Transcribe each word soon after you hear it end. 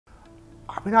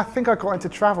I mean, I think I got into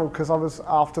travel because I was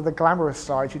after the glamorous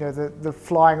side, you know, the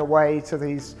flying away to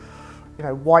these, you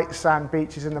know, white sand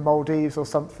beaches in the Maldives or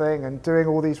something and doing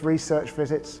all these research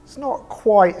visits. It's not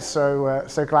quite so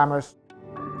glamorous.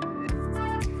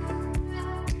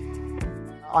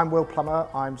 I'm Will Plummer.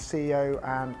 I'm CEO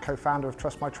and co-founder of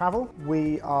Trust My Travel.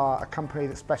 We are a company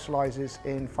that specialises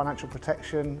in financial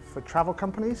protection for travel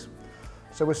companies.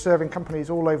 So we're serving companies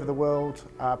all over the world,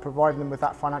 providing them with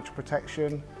that financial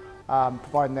protection,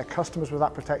 providing their customers with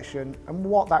that protection. And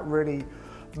what that really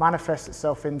manifests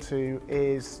itself into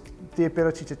is the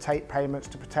ability to take payments,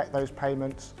 to protect those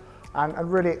payments,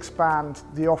 and really expand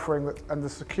the offering and the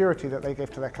security that they give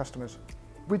to their customers.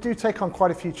 We do take on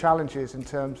quite a few challenges in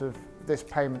terms of this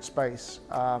payment space.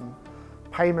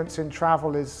 Payments in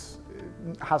travel has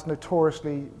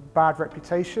notoriously bad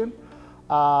reputation.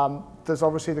 There's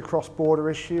obviously the cross-border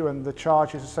issue and the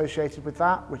charges associated with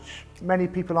that, which many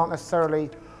people aren't necessarily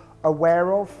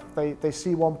aware of. They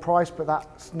see one price, but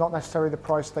that's not necessarily the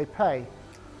price they pay.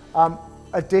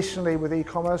 Additionally, with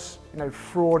e-commerce, you know,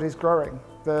 fraud is growing.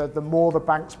 The more the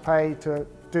banks pay to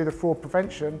do the fraud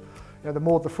prevention, you know, the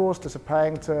more the fraudsters are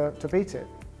paying to beat it.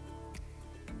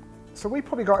 So we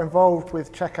probably got involved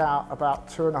with Checkout about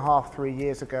 2.5, 3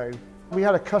 years ago. We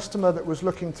had a customer that was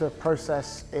looking to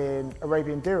process in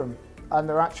Arabian dirham, and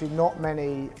there are actually not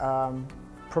many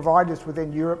providers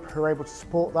within Europe who are able to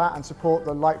support that and support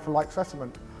the like-for-like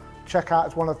settlement. Checkout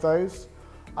is one of those,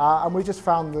 and we just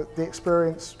found that the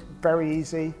experience very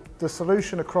easy. The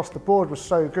solution across the board was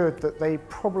so good that they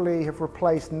probably have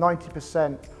replaced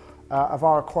 90% of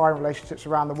our acquiring relationships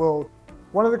around the world.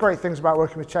 One of the great things about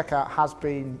working with Checkout has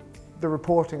been the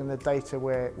reporting and the data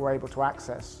we're able to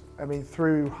access. I mean,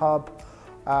 through Hub,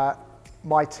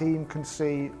 my team can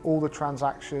see all the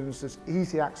transactions, there's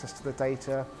easy access to the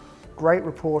data, great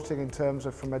reporting in terms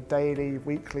of from a daily,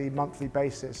 weekly, monthly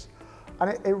basis.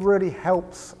 And it really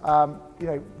helps you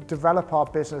know, develop our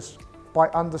business by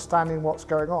understanding what's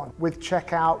going on. With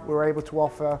Checkout, we're able to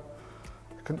offer,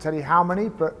 I couldn't tell you how many,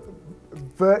 but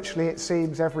virtually it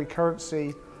seems every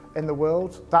currency in the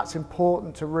world. That's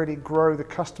important to really grow the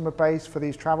customer base for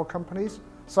these travel companies.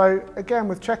 So again,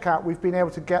 with Checkout, we've been able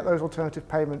to get those alternative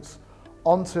payments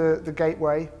onto the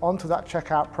gateway, onto that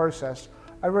checkout process,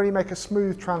 and really make a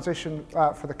smooth transition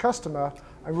for the customer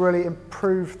and really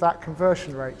improve that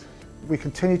conversion rate. We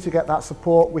continue to get that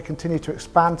support, we continue to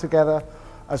expand together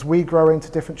as we grow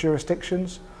into different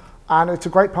jurisdictions, and it's a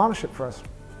great partnership for us.